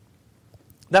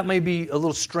 that may be a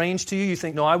little strange to you. You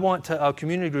think, no, I want a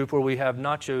community group where we have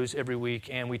nachos every week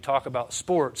and we talk about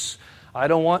sports. I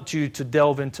don't want you to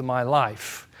delve into my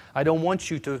life. I don't want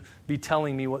you to be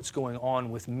telling me what's going on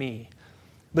with me.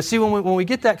 But see, when we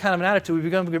get that kind of an attitude, we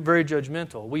become very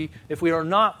judgmental. If we are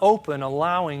not open,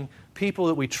 allowing people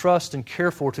that we trust and care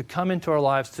for to come into our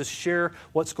lives to share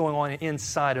what's going on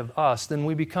inside of us, then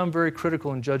we become very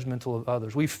critical and judgmental of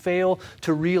others. We fail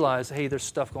to realize, hey, there's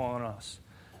stuff going on in us.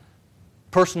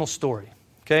 Personal story,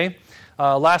 okay?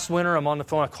 Last winter, I'm on the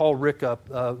phone. I called Rick up.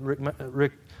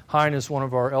 Rick Hine is one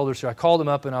of our elders here. I called him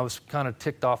up, and I was kind of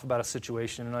ticked off about a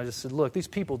situation. And I just said, look, these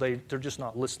people, they're just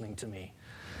not listening to me.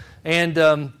 And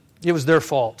it was their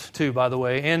fault, too, by the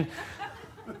way. And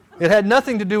it had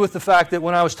nothing to do with the fact that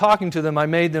when I was talking to them, I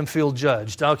made them feel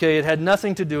judged. Okay, it had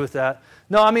nothing to do with that.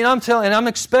 No, I mean, I'm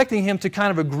expecting him to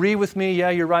kind of agree with me. Yeah,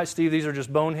 you're right, Steve. These are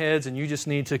just boneheads, and you just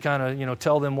need to kind of,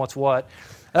 tell them what's what.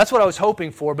 That's what I was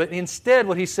hoping for. But instead,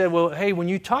 what he said, well, hey, when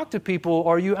you talk to people,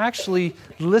 are you actually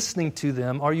listening to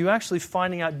them? Are you actually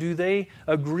finding out, do they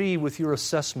agree with your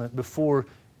assessment before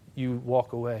you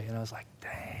walk away? And I was like,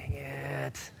 dang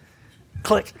it.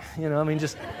 Click.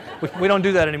 Just, we don't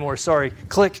do that anymore. Sorry.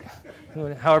 Click.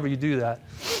 However you do that.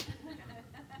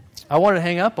 I wanted to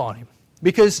hang up on him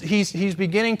because he's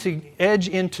beginning to edge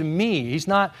into me. He's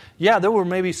not, there were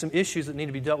maybe some issues that need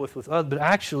to be dealt with others, but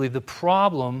actually the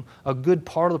problem, a good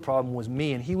part of the problem was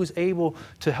me, and he was able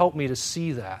to help me to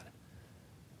see that.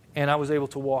 And I was able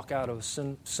to walk out of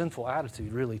a sinful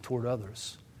attitude, really, toward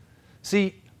others.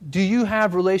 See, do you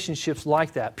have relationships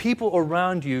like that? People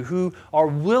around you who are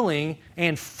willing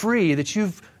and free, that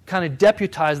you've kind of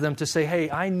deputized them to say,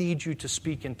 hey, I need you to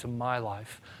speak into my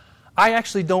life. I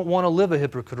actually don't want to live a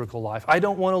hypocritical life. I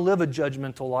don't want to live a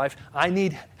judgmental life. I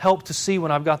need help to see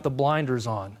when I've got the blinders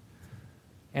on.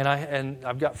 And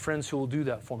I've got friends who will do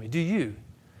that for me. Do you?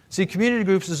 See, community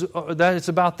groups, it's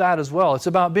about that as well. It's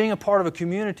about being a part of a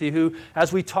community who,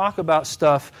 as we talk about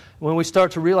stuff, when we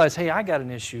start to realize, hey, I got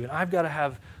an issue,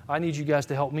 and I need you guys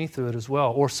to help me through it as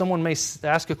well. Or someone may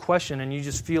ask a question, and you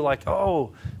just feel like,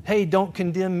 oh, hey, don't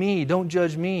condemn me, don't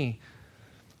judge me.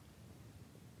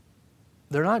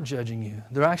 They're not judging you.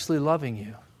 They're actually loving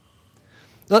you.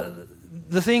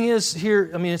 The thing is here,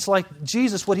 it's like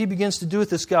Jesus, what he begins to do with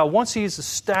this guy, once he's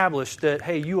established that,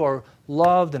 hey, you are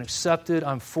loved and accepted,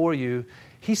 I'm for you,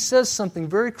 he says something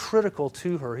very critical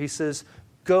to her. He says,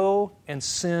 go and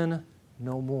sin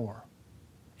no more.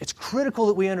 It's critical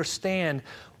that we understand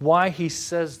why he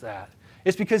says that.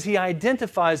 It's because he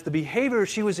identifies the behavior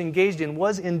she was engaged in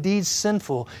was indeed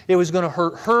sinful. It was going to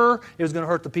hurt her, it was going to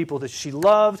hurt the people that she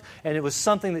loved, and it was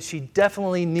something that she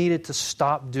definitely needed to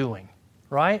stop doing.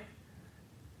 Right?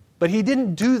 But he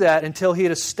didn't do that until he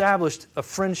had established a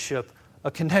friendship,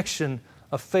 a connection,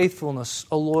 a faithfulness,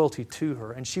 a loyalty to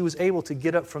her. And she was able to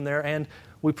get up from there and,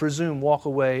 we presume, walk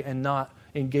away and not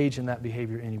engage in that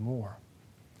behavior anymore.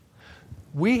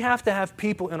 We have to have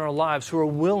people in our lives who are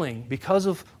willing, because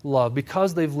of love,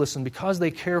 because they've listened, because they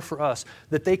care for us,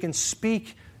 that they can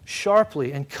speak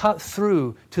sharply and cut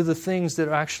through to the things that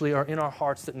actually are in our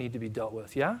hearts that need to be dealt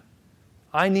with. Yeah?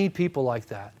 I need people like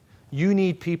that. You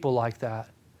need people like that.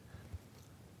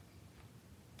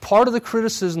 Part of the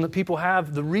criticism that people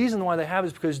have, the reason why they have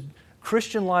is because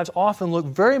Christian lives often look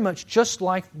very much just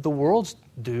like the world's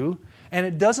do, and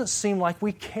it doesn't seem like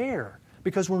we care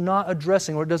because we're not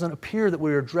addressing, or it doesn't appear that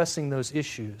we're addressing those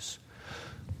issues.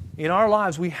 In our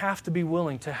lives, we have to be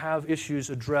willing to have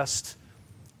issues addressed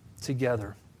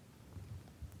together.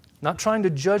 Not trying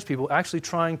to judge people, actually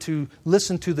trying to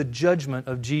listen to the judgment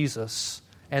of Jesus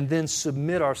and then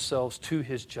submit ourselves to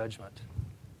his judgment.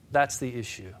 That's the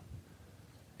issue.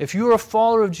 If you're a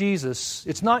follower of Jesus,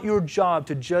 it's not your job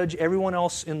to judge everyone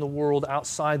else in the world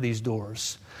outside these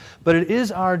doors, but it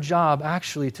is our job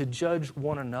actually to judge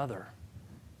one another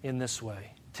in this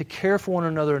way, to care for one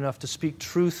another enough to speak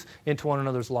truth into one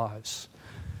another's lives.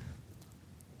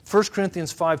 1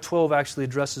 Corinthians 5:12 actually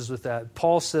addresses with that.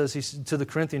 Paul says to the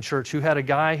Corinthian church, who had a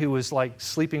guy who was like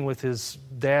sleeping with his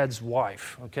dad's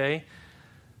wife, okay?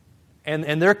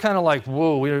 And they're kind of like,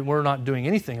 whoa, we're not doing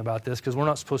anything about this because we're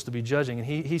not supposed to be judging. And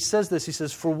he says this, he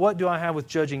says, for what do I have with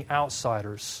judging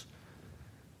outsiders?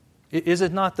 Is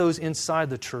it not those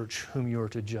inside the church whom you are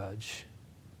to judge?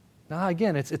 Now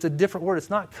again, it's a different word.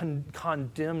 It's not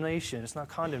condemnation. It's not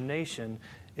condemnation.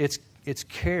 It's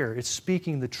care. It's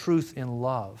speaking the truth in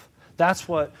love. That's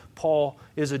what Paul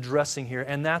is addressing here,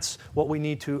 and that's what we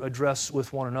need to address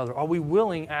with one another. Are we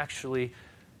willing actually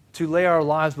to lay our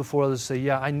lives before others and say,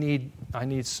 yeah, I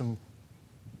need some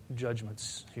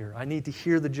judgments here. I need to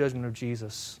hear the judgment of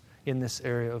Jesus in this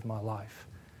area of my life.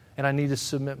 And I need to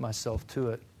submit myself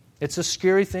to it. It's a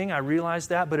scary thing, I realize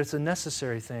that, but it's a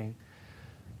necessary thing.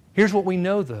 Here's what we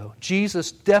know, though.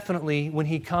 Jesus definitely, when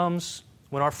he comes,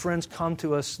 when our friends come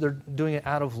to us, they're doing it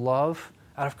out of love,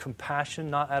 out of compassion,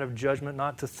 not out of judgment,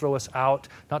 not to throw us out,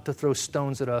 not to throw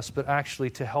stones at us, but actually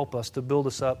to help us, to build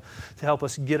us up, to help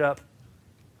us get up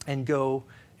and go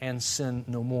and sin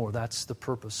no more. That's the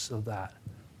purpose of that.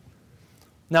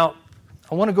 Now,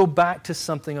 I want to go back to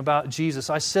something about Jesus.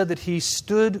 I said that he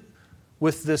stood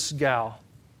with this gal,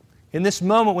 In this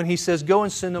moment when he says, go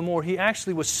and sin no more, he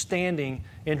actually was standing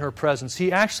in her presence.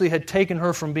 He actually had taken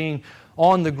her from being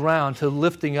on the ground to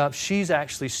lifting up. She's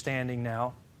actually standing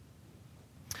now.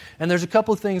 And there's a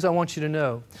couple of things I want you to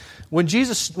know. When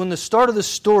the start of this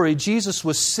story, Jesus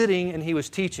was sitting and he was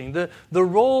teaching. The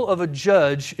role of a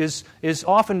judge is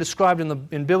often described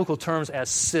in biblical terms as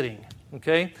sitting.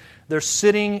 Okay? They're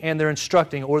sitting and they're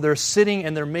instructing, or they're sitting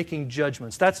and they're making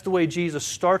judgments. That's the way Jesus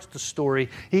starts the story.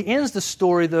 He ends the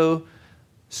story, though,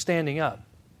 standing up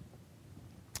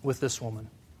with this woman.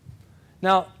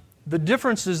 Now, the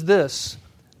difference is this.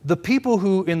 The people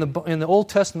who, in the Old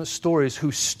Testament stories,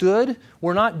 who stood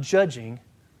were not judging,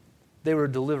 they were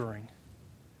delivering.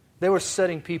 They were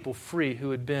setting people free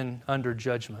who had been under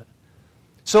judgment.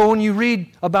 So when you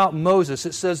read about Moses,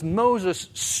 it says Moses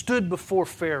stood before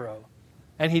Pharaoh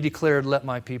and he declared, let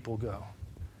my people go.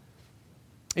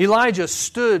 Elijah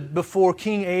stood before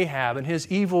King Ahab and his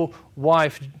evil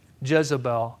wife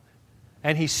Jezebel,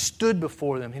 and he stood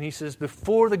before them and he says,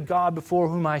 before the God before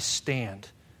whom I stand.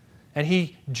 And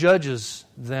he judges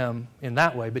them in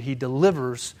that way, but he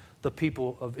delivers the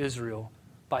people of Israel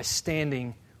by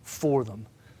standing for them.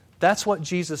 That's what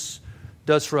Jesus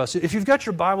does for us. If you've got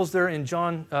your Bibles there in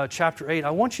John chapter 8,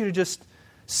 I want you to just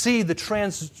see the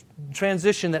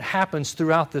transition that happens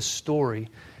throughout this story.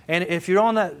 And if you're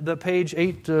on the page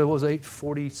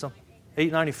 840 something,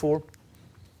 894,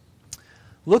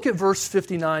 look at verse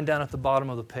 59 down at the bottom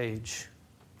of the page.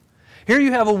 Here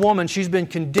you have a woman, she's been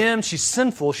condemned, she's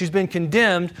sinful, she's been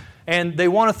condemned, and they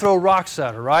want to throw rocks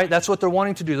at her, right? That's what they're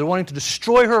wanting to do. They're wanting to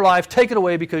destroy her life, take it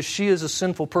away because she is a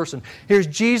sinful person. Here's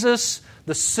Jesus,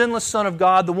 the sinless Son of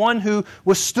God, the one who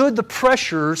withstood the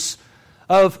pressures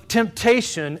of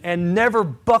temptation and never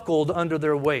buckled under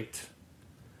their weight.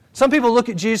 Some people look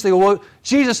at Jesus, they go, well,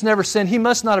 Jesus never sinned. He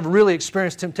must not have really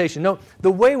experienced temptation. No,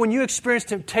 the way when you experience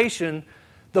temptation,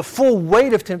 the full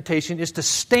weight of temptation is to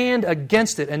stand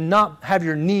against it and not have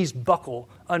your knees buckle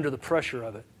under the pressure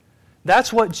of it.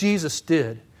 That's what Jesus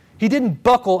did. He didn't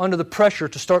buckle under the pressure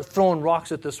to start throwing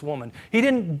rocks at this woman. He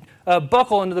didn't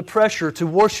buckle under the pressure to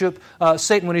worship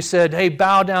Satan when he said, hey,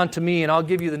 bow down to me and I'll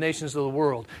give you the nations of the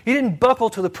world. He didn't buckle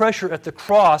to the pressure at the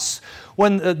cross.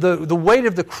 When the weight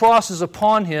of the cross is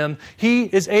upon him, he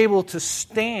is able to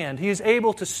stand. He is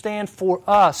able to stand for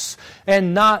us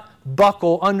and not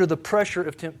buckle under the pressure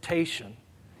of temptation.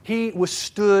 He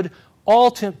withstood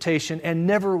all temptation and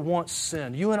never once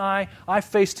sinned. You and I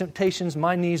face temptations,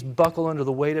 my knees buckle under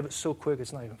the weight of it so quick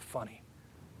it's not even funny.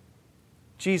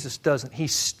 Jesus doesn't. He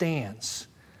stands.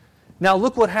 Now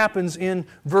look what happens in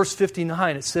verse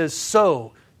 59. It says,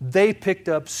 so they picked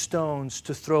up stones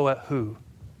to throw at who?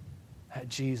 At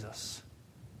Jesus.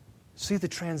 See the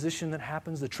transition that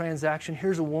happens, the transaction.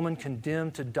 Here's a woman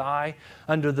condemned to die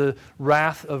under the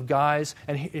wrath of guys,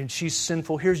 and she's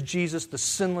sinful. Here's Jesus, the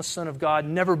sinless Son of God,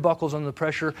 never buckles under the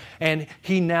pressure, and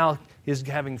he now is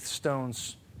having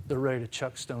stones. They're ready to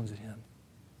chuck stones at him.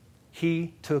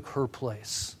 He took her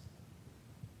place.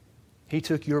 He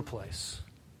took your place.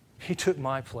 He took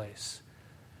my place.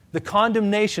 The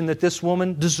condemnation that this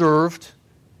woman deserved,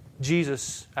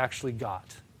 Jesus actually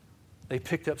got. They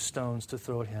picked up stones to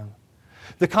throw at him.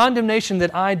 The condemnation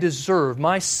that I deserve,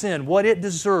 my sin, what it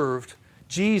deserved,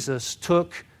 Jesus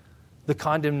took the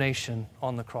condemnation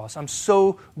on the cross. I'm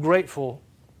so grateful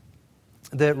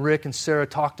that Rick and Sarah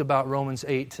talked about Romans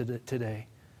 8 today.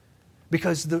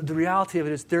 Because the reality of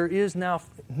it is there is now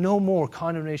no more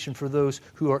condemnation for those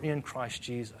who are in Christ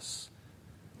Jesus.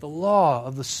 The law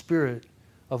of the Spirit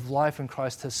of life in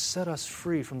Christ has set us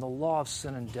free from the law of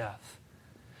sin and death.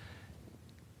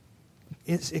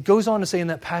 It goes on to say in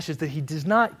that passage that he does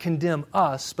not condemn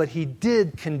us, but he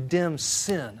did condemn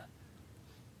sin.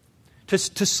 To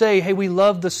say, hey, we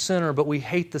love the sinner, but we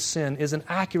hate the sin is an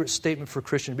accurate statement for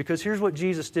Christians. Because here's what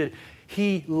Jesus did.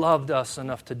 He loved us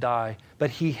enough to die,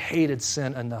 but he hated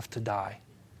sin enough to die.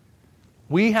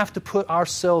 We have to put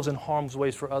ourselves in harm's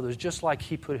way for others, just like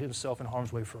he put himself in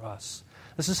harm's way for us.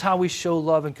 This is how we show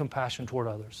love and compassion toward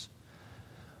others.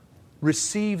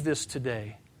 Receive this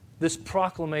today. This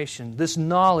proclamation, this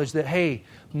knowledge that, hey,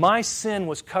 my sin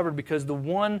was covered because the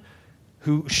one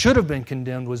who should have been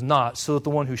condemned was not, so that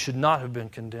the one who should not have been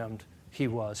condemned, he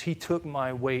was. He took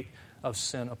my weight of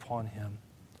sin upon him.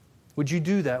 Would you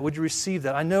do that? Would you receive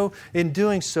that? I know in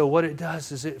doing so, what it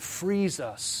does is it frees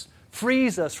us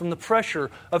from the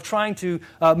pressure of trying to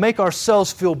make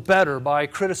ourselves feel better by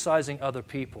criticizing other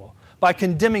people. By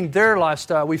condemning their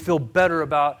lifestyle, we feel better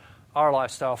about our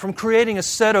lifestyle, from creating a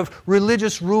set of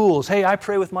religious rules. Hey, I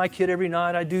pray with my kid every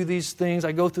night. I do these things.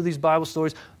 I go through these Bible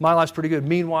stories. My life's pretty good.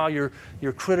 Meanwhile,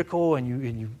 you're critical and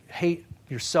you hate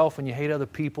yourself and you hate other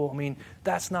people. I mean,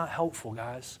 that's not helpful,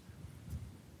 guys.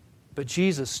 But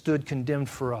Jesus stood condemned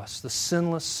for us. The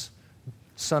sinless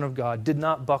Son of God did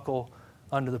not buckle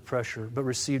under the pressure, but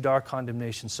received our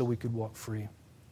condemnation so we could walk free.